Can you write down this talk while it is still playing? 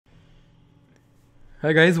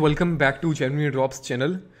Hi guys, welcome back to genuine airdrops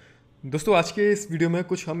channel. दोस्तों, आज के इस वीडियो में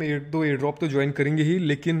कुछ हम दो एयरड्रॉप तो ज्वाइन करेंगे ही,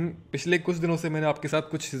 लेकिन पिछले कुछ दिनों से मैंने आपके साथ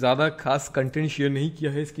कुछ ज़्यादा खास कंटेंट शेयर नहीं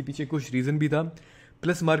किया है। इसके पीछे कुछ रीज़न भी था।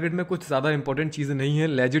 प्लस मार्केट में कुछ ज़्यादा इंपॉर्टेंट चीज़ें नहीं हैं,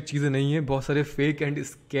 लेजिट चीज़ें नहीं हैं। बहुत सारे फेक एंड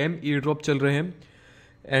स्कैम एयरड्रॉप चल रहे हैं।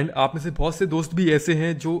 एंड आप में से बहुत से दोस्त भी ऐसे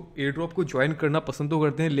हैं जो एयरड्रॉप को ज्वाइन करना पसंद तो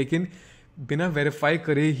करते हैं, लेकिन बिना वेरीफाई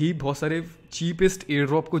करे ही बहुत सारे चीपेस्ट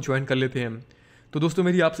एयरड्रॉप को ज्वाइन कर लेते हैं। तो दोस्तों,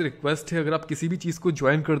 मेरी आपसे रिक्वेस्ट है, अगर आप किसी भी चीज़ को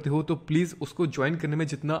ज्वाइन करते हो तो प्लीज़ उसको ज्वाइन करने में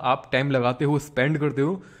जितना आप टाइम लगाते हो, स्पेंड करते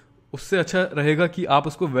हो, उससे अच्छा रहेगा कि आप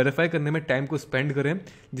उसको वेरीफाई करने में टाइम को स्पेंड करें,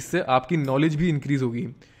 जिससे आपकी नॉलेज भी इंक्रीज़ होगी।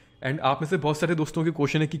 एंड आप में से बहुत सारे दोस्तों के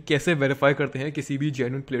क्वेश्चन है कि कैसे वेरीफाई करते हैं किसी भी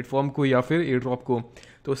जेन्युइन प्लेटफॉर्म को या फिर एयर ड्रॉप को।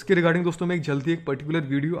 तो उसके रिगार्डिंग दोस्तों मैं एक पर्टिकुलर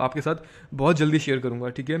वीडियो आपके साथ बहुत जल्दी शेयर करूँगा,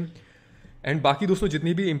 ठीक है। एंड बाकी दोस्तों,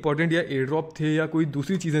 जितनी भी इंपॉर्टेंट या एयर ड्रॉप थे या कोई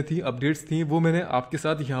दूसरी चीज़ें थी, अपडेट्स थी, वो मैंने आपके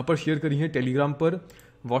साथ यहाँ पर शेयर करी हैं टेलीग्राम पर,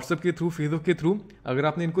 व्हाट्सएप के थ्रू, फेसबुक के थ्रू। अगर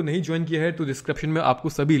आपने इनको नहीं ज्वाइन किया है तो डिस्क्रिप्शन में आपको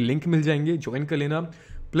सभी लिंक मिल जाएंगे, ज्वाइन कर लेना।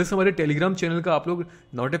 प्लस हमारे टेलीग्राम चैनल का आप लोग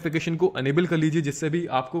नोटिफिकेशन को अनेबल कर लीजिए, जिससे भी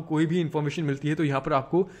आपको कोई भी इन्फॉर्मेशन मिलती है तो यहाँ पर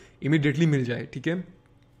आपको इमीडिएटली मिल जाए, ठीक है।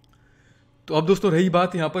 तो अब दोस्तों, रही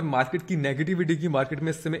बात यहाँ पर मार्केट की नेगेटिविटी की। मार्केट में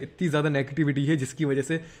इस समय इतनी ज़्यादा नेगेटिविटी है जिसकी वजह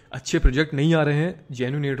से अच्छे प्रोजेक्ट नहीं आ रहे हैं,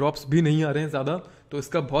 जेन्युइन एयर ड्रॉप्स भी नहीं आ रहे हैं ज़्यादा। तो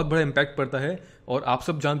इसका बहुत बड़ा इम्पैक्ट पड़ता है। और आप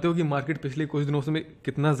सब जानते हो कि मार्केट पिछले कुछ दिनों से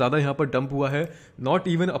कितना ज़्यादा यहाँ पर डंप हुआ है। नॉट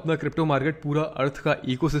इवन अपना क्रिप्टो मार्केट, पूरा अर्थ का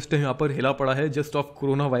इकोसिस्टम यहाँ पर हिला पड़ा है जस्ट ऑफ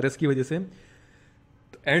कोरोना वायरस की वजह से।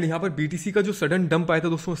 एंड यहाँ पर बीटीसी का जो सडन डंप आया था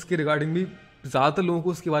दोस्तों, उसके रिगार्डिंग भी ज़्यादातर लोगों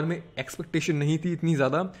को उसके बारे में एक्सपेक्टेशन नहीं थी इतनी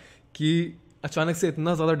ज़्यादा कि अचानक से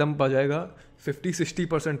इतना ज़्यादा डंप आ जाएगा।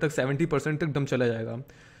 50-60% तक, 70% तक डंप चला जाएगा।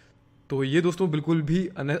 तो ये दोस्तों बिल्कुल भी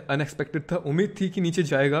अनएक्सपेक्टेड था। उम्मीद थी कि नीचे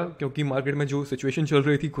जाएगा, क्योंकि मार्केट में जो सिचुएशन चल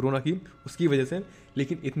रही थी कोरोना की, उसकी वजह से,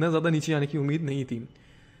 लेकिन इतना ज़्यादा नीचे आने की उम्मीद नहीं थी।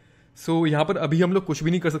 सो यहाँ पर अभी हम लोग कुछ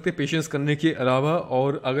भी नहीं कर सकते पेशेंस करने के अलावा।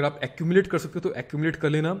 और अगर आप एक्यूमुलेट कर सकते हो तो एक्यूमुलेट कर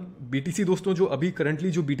लेना। बीटीसी दोस्तों, जो अभी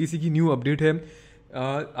करंटली जो बीटीसी की न्यू अपडेट है,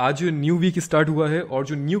 आज न्यू वीक स्टार्ट हुआ है और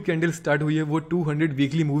जो न्यू कैंडल स्टार्ट हुई है वो 200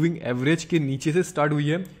 वीकली मूविंग एवरेज के नीचे से स्टार्ट हुई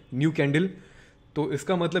है न्यू कैंडल। तो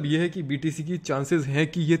इसका मतलब ये है कि बीटीसी की चांसेस हैं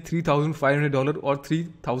कि ये $3,500 और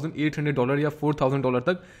 $3,800 या $4,000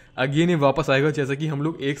 तक अगेन ये वापस आएगा, जैसा कि हम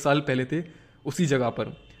लोग एक साल पहले थे उसी जगह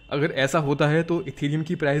पर। अगर ऐसा होता है तो इथेरियम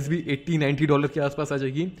की प्राइस भी $80-90 के आसपास आ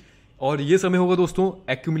जाएगी। और ये समय होगा दोस्तों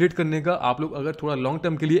एक्यूमुलेट करने का। आप लोग अगर थोड़ा लॉन्ग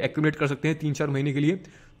टर्म के लिए एक्यूमुलेट कर सकते हैं 3-4 महीने के लिए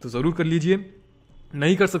तो ज़रूर कर लीजिए।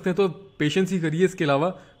 नहीं कर सकते हैं तो पेशेंस ही करिए, इसके अलावा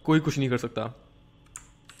कोई कुछ नहीं कर सकता।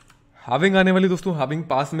 हाविंग आने वाली दोस्तों, हाविंग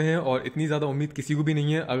पास में है और इतनी ज़्यादा उम्मीद किसी को भी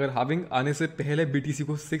नहीं है। अगर हाविंग आने से पहले बीटीसी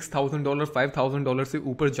को $6,000 $5,000 से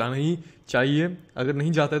ऊपर जाना ही चाहिए। अगर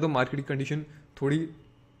नहीं जाता है तो मार्केट की कंडीशन थोड़ी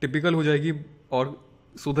टिपिकल हो जाएगी और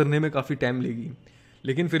सुधरने में काफ़ी टाइम लेगी।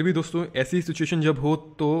 लेकिन फिर भी दोस्तों, ऐसी सिचुएशन जब हो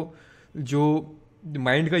तो जो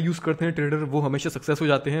माइंड का यूज़ करते हैं ट्रेडर, वो हमेशा सक्सेस हो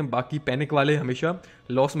जाते हैं। बाकी पैनिक वाले हमेशा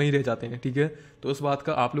लॉस में ही रह जाते हैं, ठीक है। तो उस बात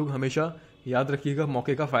का आप लोग हमेशा याद रखिएगा,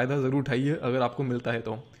 मौके का फ़ायदा ज़रूर उठाइए अगर आपको मिलता है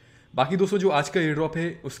तो। बाकी दोस्तों, जो आज का एयर ड्रॉप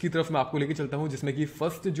है उसकी तरफ मैं आपको लेके चलता हूँ, जिसमें कि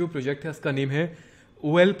फर्स्ट जो प्रोजेक्ट है उसका नेम है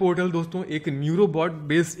Olportal। दोस्तों, एक न्यूरोबॉट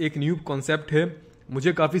बेस्ड एक न्यू कॉन्सेप्ट है।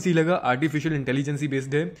 मुझे काफ़ी सही लगा, आर्टिफिशियल इंटेलिजेंसी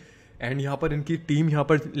बेस्ड है। एंड यहाँ पर इनकी टीम यहाँ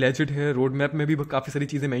पर लेजिट है। रोड मैप में भी काफ़ी सारी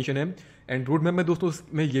चीज़ें मेंशन है। एंड रोड मैप में दोस्तों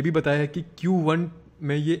में ये भी बताया है कि Q1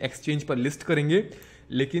 में ये एक्सचेंज पर लिस्ट करेंगे,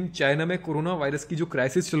 लेकिन चाइना में कोरोना वायरस की जो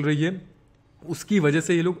क्राइसिस चल रही है उसकी वजह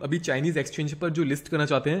से ये लोग अभी चाइनीज़ एक्सचेंज पर जो लिस्ट करना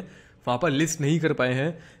चाहते हैं वहाँ पर लिस्ट नहीं कर पाए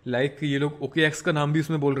हैं। लाइक ये लोग OKX का नाम भी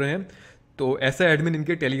उसमें बोल रहे हैं। तो ऐसा एडमिन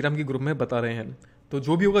इनके टेलीग्राम के ग्रुप में बता रहे हैं। तो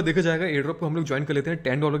जो भी होगा देखा जाएगा। एयर ड्रॉप को हम लोग ज्वाइन कर लेते हैं।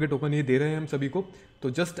 $10 के टोकन ये दे रहे हैं हम सभी को। तो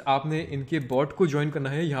जस्ट आपने इनके बॉट को ज्वाइन करना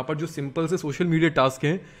है। यहाँ पर जो सिंपल से सोशल मीडिया टास्क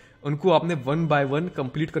हैं उनको आपने 1 by 1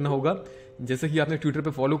 कंप्लीट करना होगा। जैसे कि आपने ट्विटर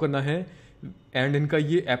पे फॉलो करना है। एंड इनका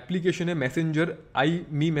ये एप्लीकेशन है मैसेंजर,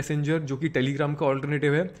 मी मैसेंजर, जो कि टेलीग्राम का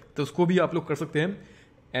ऑल्टरनेटिव है, तो उसको भी आप लोग कर सकते हैं।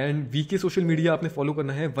 एंड वीके सोशल मीडिया आपने फॉलो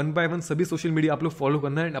करना है। 1 by 1 सभी सोशल मीडिया आप लोग फॉलो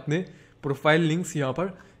करना है एंड अपने प्रोफाइल लिंक्स यहाँ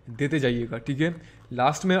पर देते जाइएगा, ठीक है।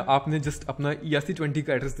 लास्ट में आपने जस्ट अपना ERC20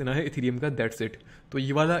 का एड्रेस देना है इथेरियम का, दैट्स इट। तो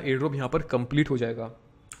ये वाला एयर ड्रॉप यहाँ पर कंप्लीट हो जाएगा।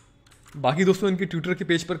 बाकी दोस्तों, इनके ट्विटर के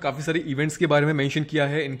पेज पर काफ़ी सारे इवेंट्स के बारे में मेंशन किया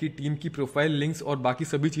है। इनकी टीम की प्रोफाइल लिंक्स और बाकी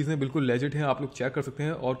सभी चीज़ें बिल्कुल लेजिट हैं, आप लोग चेक कर सकते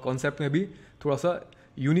हैं। और कॉन्सेप्ट में भी थोड़ा सा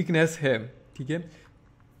यूनिकनेस है, ठीक है।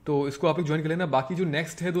 तो इसको आप लोग ज्वाइन कर लेना। बाकी जो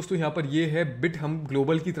नेक्स्ट है दोस्तों, यहाँ पर ये है बिटहम्ब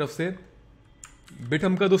ग्लोबल की तरफ से।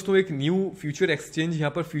 बिटहम्ब का दोस्तों एक न्यू फ्यूचर एक्सचेंज,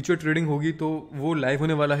 यहाँ पर फ्यूचर ट्रेडिंग होगी, तो वो लाइव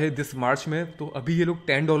होने वाला है दिस मार्च में। तो अभी ये लोग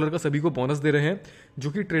 $10 का सभी को बोनस दे रहे हैं,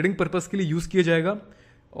 जो कि ट्रेडिंग पर्पज़ के लिए यूज़ किया जाएगा।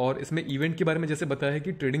 और इसमें इवेंट के बारे में जैसे बताया है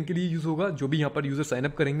कि ट्रेडिंग के लिए यूज़ होगा। जो भी यहाँ पर यूज़र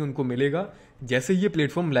साइनअप करेंगे उनको मिलेगा जैसे ही ये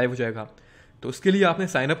प्लेटफॉर्म लाइव हो जाएगा। तो उसके लिए आपने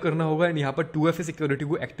साइन अप करना होगा एंड यहाँ पर 2FA सिक्योरिटी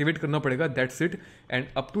को एक्टिवेट करना पड़ेगा, that's it. And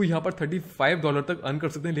up to यहाँ पर $35 तक अर्न कर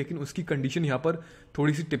सकते हैं, लेकिन उसकी कंडीशन यहाँ पर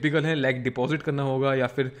थोड़ी सी टिपिकल है, लाइक डिपॉजिट करना होगा या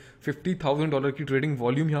फिर $50,000 की ट्रेडिंग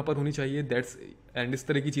वॉल्यूम यहाँ पर होनी चाहिए, दैट्स एंड इस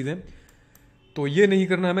तरह की चीज़ें। तो ये नहीं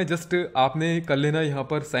करना हमें, जस्ट आपने कर लेना यहाँ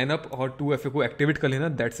पर साइन अप और 2FA को एक्टिवेट कर लेना,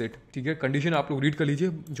 दैट्स इट। ठीक है, कंडीशन आप लोग रीड कर लीजिए।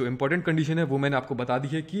 जो इंपॉर्टेंट कंडीशन है वो मैंने आपको बता दी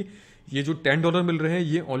है कि ये जो $10 मिल रहे हैं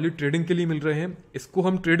ये ओनली ट्रेडिंग के लिए मिल रहे हैं। इसको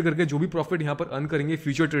हम ट्रेड करके जो भी प्रॉफिट यहाँ पर अर्न करेंगे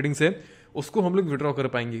फ्यूचर ट्रेडिंग से, उसको हम लोग विड्रॉ कर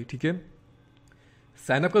पाएंगे। ठीक है,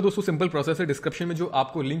 साइन अप का दोस्तों सिंपल प्रोसेस है, डिस्क्रिप्शन में जो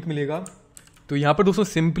आपको लिंक मिलेगा। तो यहाँ पर दोस्तों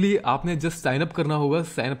सिंपली आपने जस्ट साइन अप करना होगा।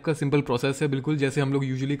 साइन अप का सिंपल प्रोसेस है, बिल्कुल जैसे हम लोग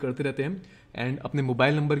यूजुअली करते रहते हैं। एंड अपने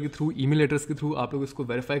मोबाइल नंबर के थ्रू, ईमेल एड्रेस के थ्रू आप लोग इसको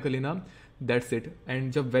वेरीफाई कर लेना, दैट्स इट।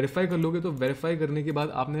 एंड जब वेरीफाई कर लोगे तो वेरीफाई करने के बाद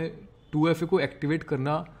आपने 2FA को एक्टिवेट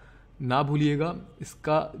करना ना भूलिएगा।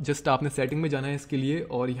 इसका जस्ट आपने सेटिंग में जाना है इसके लिए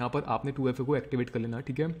और यहाँ पर आपने 2FA को एक्टिवेट कर लेना।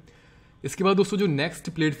 ठीक है, इसके बाद दोस्तों जो नेक्स्ट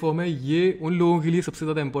प्लेटफॉर्म है ये उन लोगों के लिए सबसे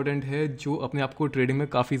ज़्यादा इंपॉर्टेंट है जो अपने आप को ट्रेडिंग में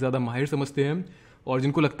काफ़ी ज़्यादा माहिर समझते हैं और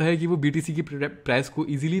जिनको लगता है कि वो BTC की प्राइस को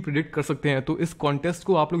इजीली प्रिडिक्ट कर सकते हैं। तो इस कॉन्टेस्ट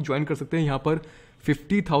को आप लोग ज्वाइन कर सकते हैं। यहाँ पर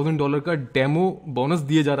 $50,000 का डेमो बोनस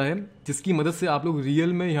दिया जा रहा है, जिसकी मदद से आप लोग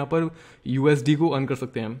रियल में यहाँ पर USD को अर्न कर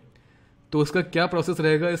सकते हैं। तो इसका क्या प्रोसेस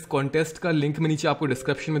रहेगा, इस कॉन्टेस्ट का लिंक मैं नीचे आपको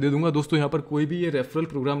डिस्क्रिप्शन में दे दूंगा। दोस्तों यहाँ पर कोई भी ये रेफरल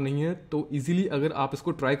प्रोग्राम नहीं है, तो इजीली अगर आप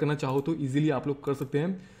इसको ट्राई करना चाहो तो इजीली आप लोग कर सकते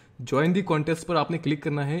हैं। ज्वाइन दी कॉन्टेस्ट पर आपने क्लिक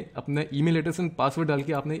करना है, अपना ईमेल एड्रेस एंड पासवर्ड डाल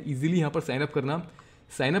के आपने इजीली यहाँ पर साइन अप करना।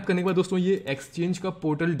 साइन अप करने के बाद दोस्तों ये एक्सचेंज का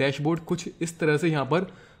पोर्टल डैशबोर्ड कुछ इस तरह से यहाँ पर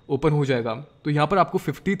ओपन हो जाएगा। तो यहाँ पर आपको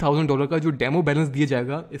 $50,000 का जो डेमो बैलेंस दिया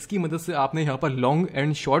जाएगा, इसकी मदद से आपने यहाँ पर लॉन्ग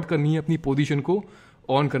एंड शॉर्ट करनी है, अपनी पोजीशन को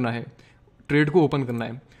ऑन करना है, ट्रेड को ओपन करना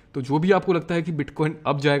है। तो जो भी आपको लगता है कि बिटकॉइन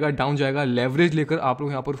अप जाएगा, डाउन जाएगा, लेवरेज लेकर आप लोग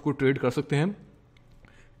यहाँ पर उसको ट्रेड कर सकते हैं।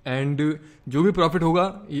 एंड जो भी प्रॉफिट होगा,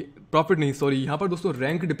 यहाँ पर दोस्तों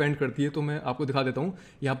रैंक डिपेंड करती है। तो मैं आपको दिखा देता हूँ,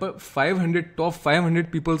 यहाँ पर टॉप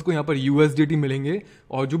 500 पीपल्स को यहाँ पर USDT मिलेंगे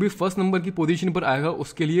और जो भी फर्स्ट नंबर की पोजीशन पर आएगा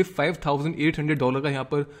उसके लिए $5,800 का यहाँ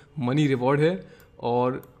पर मनी रिवॉर्ड है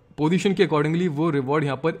और पोजीशन के अकॉर्डिंगली वो रिवॉर्ड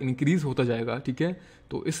यहाँ पर इंक्रीज होता जाएगा। ठीक है,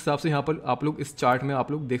 तो इस हिसाब से यहाँ पर आप लोग इस चार्ट में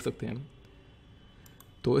आप लोग देख सकते हैं।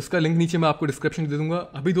 तो इसका लिंक नीचे मैं आपको डिस्क्रिप्शन दे दूंगा।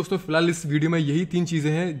 अभी दोस्तों फिलहाल इस वीडियो में यही 3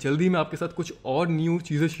 चीज़ें हैं। जल्दी मैं आपके साथ कुछ और न्यू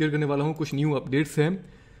चीज़ें शेयर करने वाला हूँ, कुछ न्यू अपडेट्स हैं।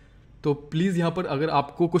 तो प्लीज़ यहाँ पर अगर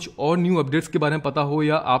आपको कुछ और न्यू अपडेट्स के बारे में पता हो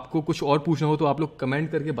या आपको कुछ और पूछना हो तो आप लोग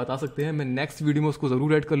कमेंट करके बता सकते हैं, मैं नेक्स्ट वीडियो में उसको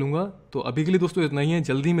ज़रूर ऐड कर लूँगा। तो अभी के लिए दोस्तों इतना ही है,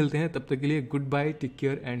 जल्दी मिलते हैं, तब तक के लिए good bye, take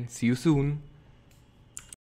care and C you soon.